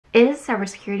Is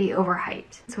cybersecurity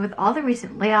overhyped? So with all the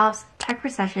recent layoffs, tech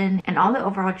recession, and all the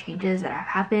overall changes that have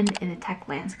happened in the tech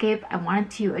landscape, I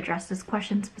wanted to address this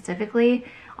question specifically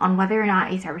on whether or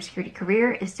not a cybersecurity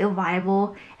career is still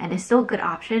viable and is still a good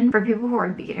option for people who are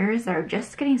beginners that are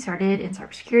just getting started in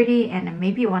cybersecurity and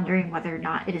may be wondering whether or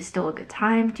not it is still a good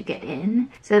time to get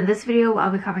in. So in this video,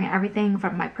 I'll be covering everything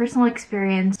from my personal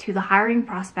experience to the hiring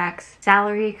prospects,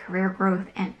 salary, career growth,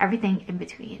 and everything in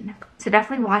between. So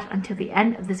definitely watch until the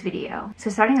end of this video.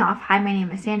 So starting off, hi, my name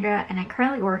is Sandra and I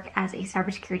currently work as a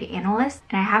cybersecurity analyst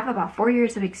and I have about 4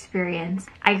 years of experience.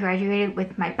 I graduated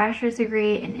with my bachelor's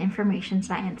degree in information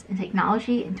science and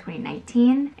technology in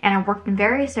 2019, and I worked in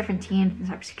various different teams in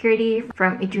cybersecurity,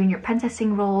 from a junior pen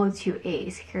testing role to a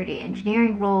security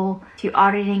engineering role to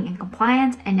auditing and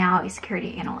compliance, and now a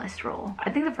security analyst role.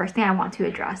 I think the first thing I want to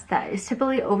address that is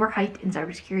typically overhyped in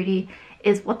cybersecurity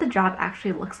is what the job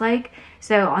actually looks like.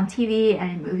 So on TV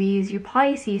and in movies, you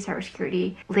probably see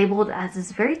cybersecurity labeled as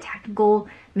this very technical,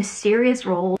 mysterious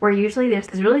role where usually there's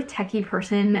this really techie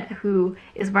person who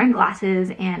is wearing glasses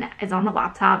and is on a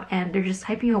laptop and they're just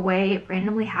typing away,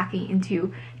 randomly hacking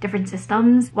into different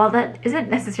systems. While that isn't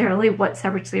necessarily what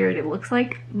cybersecurity looks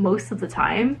like most of the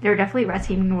time, there are definitely red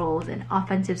teaming roles and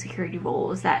offensive security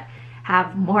roles that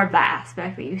have more of that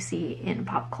aspect that you see in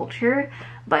pop culture.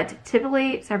 But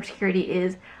typically cybersecurity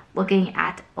is looking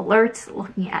at alerts,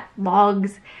 looking at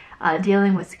logs,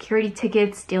 dealing with security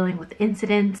tickets, dealing with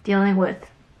incidents, dealing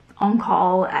with on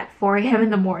call at 4 a.m.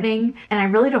 in the morning. And I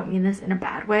really don't mean this in a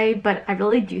bad way, but I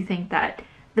really do think that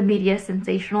the media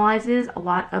sensationalizes a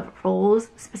lot of roles,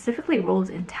 specifically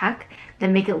roles in tech, that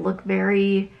make it look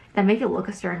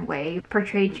a certain way,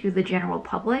 portrayed to the general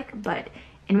public, but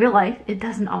in real life, it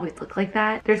doesn't always look like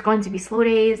that. There's going to be slow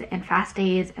days and fast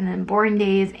days and then boring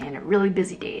days and really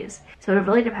busy days. So it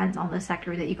really depends on the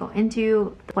sector that you go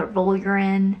into, what role you're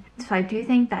in. So I do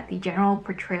think that the general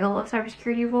portrayal of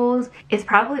cybersecurity roles is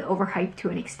probably overhyped to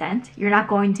an extent. You're not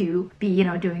going to be,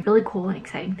 doing really cool and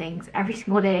exciting things every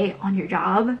single day on your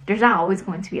job. There's not always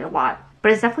going to be a lot,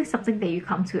 but it's definitely something that you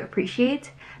come to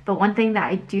appreciate. But one thing that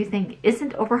I do think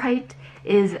isn't overhyped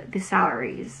is the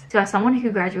salaries. So as someone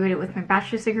who graduated with my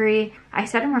bachelor's degree, I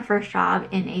started my first job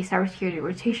in a cybersecurity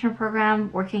rotational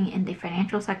program, working in the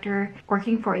financial sector,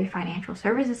 working for a financial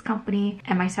services company,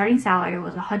 and my starting salary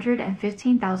was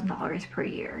 $115,000 per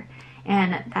year.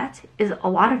 And that is a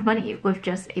lot of money with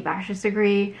just a bachelor's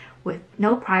degree, with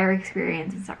no prior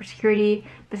experience in cybersecurity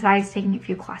besides taking a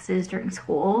few classes during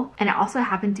school. And it also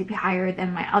happened to be higher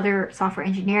than my other software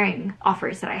engineering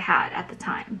offers that I had at the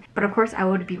time. But of course I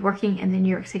would be working in the New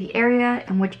York City area,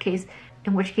 in which case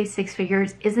 6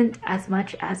 figures isn't as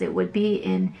much as it would be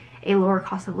in a lower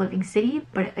cost of living city.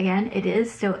 But again, it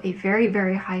is still a very,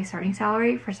 very high starting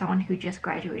salary for someone who just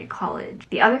graduated college.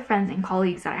 The other friends and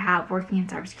colleagues that I have working in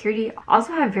cybersecurity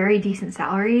also have very decent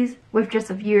salaries with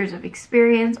just a few years of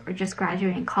experience or just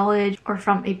graduating college or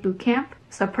from a boot camp.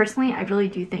 So personally, I really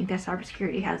do think that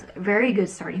cybersecurity has very good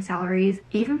starting salaries,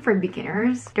 even for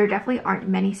beginners. There definitely aren't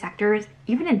many sectors,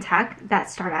 even in tech,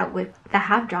 that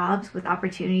have jobs with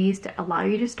opportunities to allow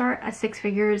you to start at 6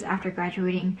 figures after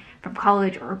graduating from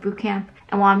college or a boot camp.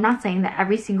 And while I'm not saying that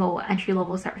every single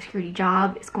entry-level cybersecurity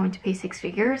job is going to pay 6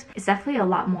 figures, it's definitely a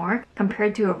lot more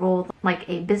compared to a role like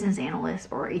a business analyst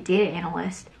or a data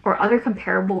analyst or other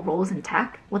comparable roles in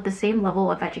tech with the same level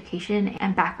of education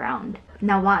and background.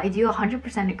 Now, while I do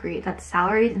 100% agree that the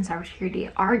salaries in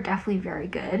cybersecurity are definitely very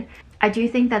good, I do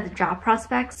think that the job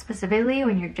prospects, specifically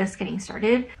when you're just getting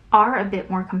started, are a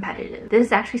bit more competitive. This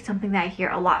is actually something that I hear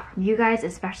a lot from you guys,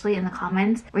 especially in the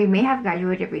comments, where you may have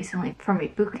graduated recently from a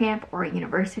boot camp or a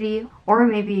university, or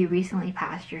maybe you recently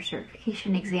passed your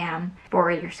certification exam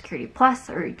for your Security Plus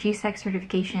or GSEC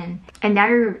certification, and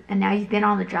now you've been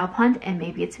on the job hunt and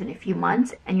maybe it's been a few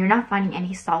months and you're not finding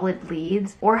any solid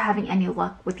leads or having any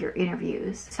luck with your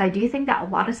interviews. So I do think that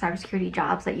a lot of cybersecurity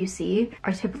jobs that you see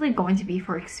are typically going to be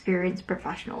for experienced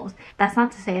professionals. That's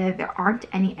not to say that there aren't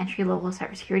any entry-level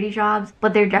cybersecurity jobs,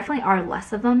 but there definitely are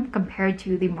less of them compared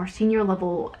to the more senior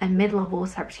level and mid-level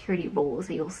cybersecurity roles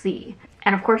that you'll see.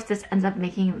 And of course, this ends up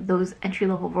making those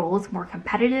entry-level roles more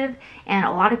competitive, and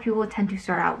a lot of people tend to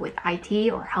start out with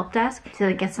IT or help desk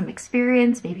to get some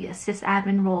experience, maybe a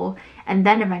sysadmin role, and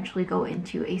then eventually go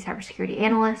into a cybersecurity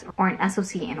analyst or an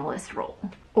SOC analyst role.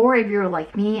 Or if you're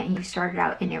like me and you started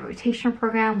out in a rotational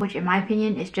program, which in my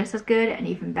opinion is just as good and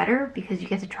even better because you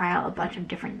get to try out a bunch of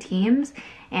different teams.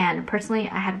 And personally,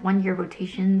 I had 1 year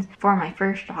rotations for my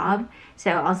first job.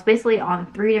 So I was basically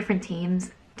on 3 different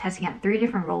teams, testing out 3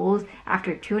 different roles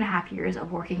after 2.5 years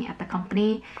of working at the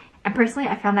company. And personally,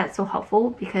 I found that so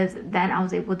helpful because then I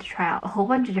was able to try out a whole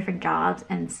bunch of different jobs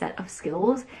and set of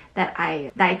skills that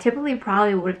I typically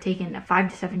probably would have taken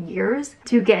 5 to 7 years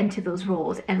to get into those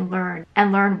roles and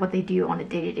learn what they do on a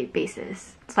day-to-day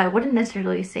basis. So I wouldn't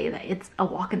necessarily say that it's a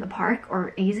walk in the park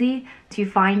or easy to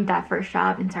find that first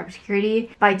job in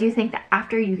cybersecurity, but I do think that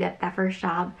after you get that first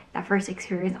job, that first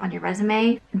experience on your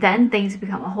resume, then things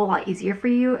become a whole lot easier for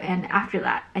you, and after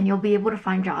that, and you'll be able to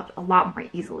find jobs a lot more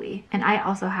easily. And I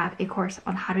also have a course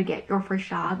on how to get your first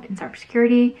job in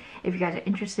cybersecurity. If you guys are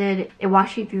interested, it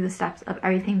walks you through the steps of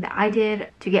everything that I did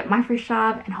to get my first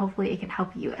job, and hopefully it can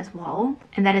help you as well.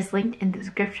 And that is linked in the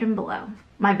description below.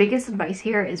 My biggest advice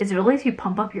here is really to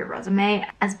pump up your resume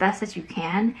as best as you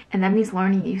can, and that means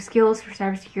learning new skills for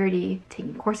cybersecurity,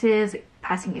 taking courses,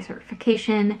 passing a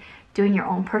certification, doing your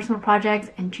own personal projects,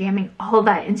 and jamming all of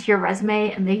that into your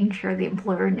resume and making sure the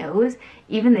employer knows,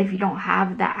 even if you don't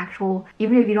have that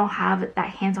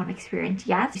hands-on experience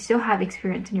yet, you still have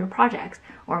experience in your projects,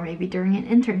 or maybe during an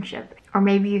internship, or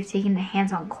maybe you've taken a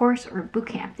hands-on course or boot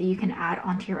camp that you can add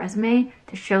onto your resume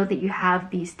to show that you have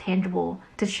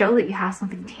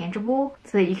something tangible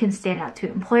so that you can stand out to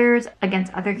employers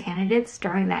against other candidates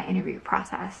during that interview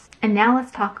process. And now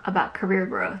let's talk about career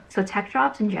growth. So tech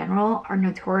jobs in general are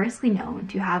notoriously known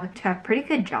to have pretty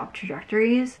good job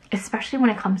trajectories, especially when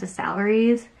it comes to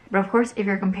salaries. But of course, if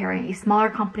you're comparing a smaller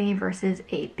company versus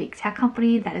a big tech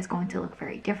company, that is going to look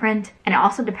very different. And it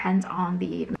also depends on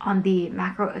the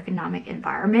macroeconomic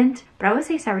environment. But I would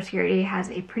say cybersecurity has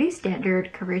a pretty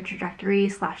standard career trajectory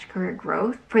 / career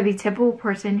growth for the typical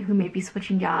person who may be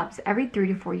switching jobs every 3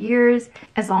 to 4 years.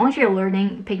 As long as you're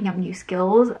learning, picking up new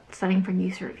skills, studying for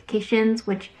new certifications,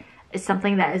 which is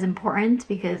something that is important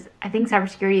because I think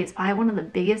cybersecurity is probably one of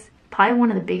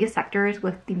the biggest sectors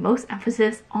with the most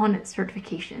emphasis on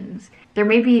certifications. There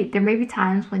may be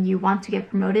times when you want to get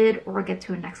promoted or get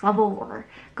to a next level or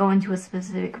go into a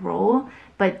specific role,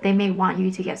 but they may want you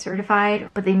to get certified,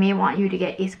 but they may want you to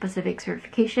get a specific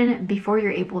certification before you're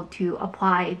able to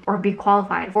apply or be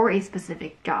qualified for a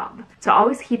specific job. So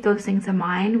always keep those things in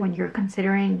mind when you're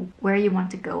considering where you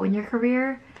want to go in your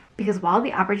career. Because while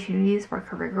the opportunities for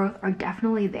career growth are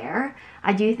definitely there,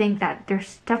 I do think that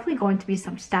there's definitely going to be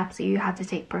some steps that you have to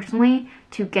take personally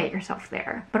to get yourself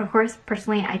there. But of course,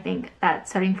 personally, I think that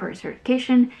studying for a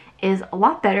certification is a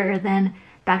lot better than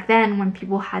back then when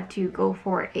people had to go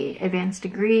for an advanced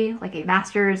degree, like a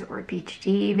master's or a PhD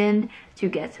even, to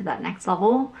get to that next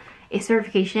level. A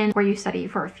certification where you study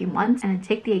for a few months and then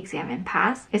take the exam and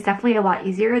pass is definitely a lot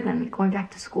easier than going back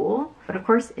to school. But of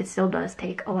course, it still does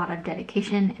take a lot of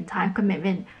dedication and time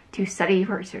commitment to study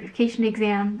for a certification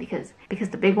exam because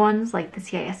the big ones like the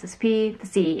CISSP, the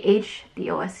CEH, the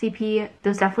OSCP,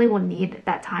 those definitely will need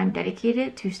that time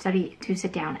dedicated to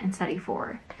sit down and study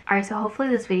for. Alright, so hopefully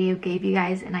this video gave you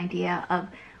guys an idea of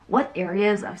what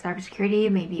areas of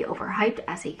cybersecurity may be overhyped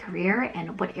as a career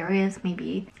and what areas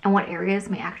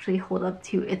may actually hold up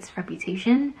to its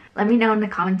reputation. Let me know in the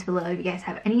comments below if you guys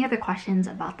have any other questions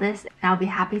about this, and I'll be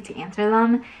happy to answer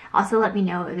them. Also, let me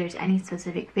know if there's any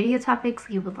specific video topics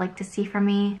you would like to see from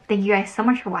me. Thank you guys so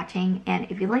much for watching, and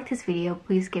if you like this video,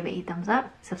 please give it a thumbs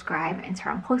up, subscribe, and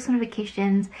turn on post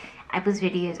notifications. I post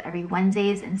videos every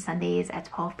Wednesdays and Sundays at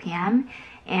 12 p.m.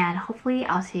 and hopefully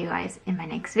I'll see you guys in my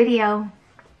next video.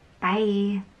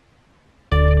 Bye!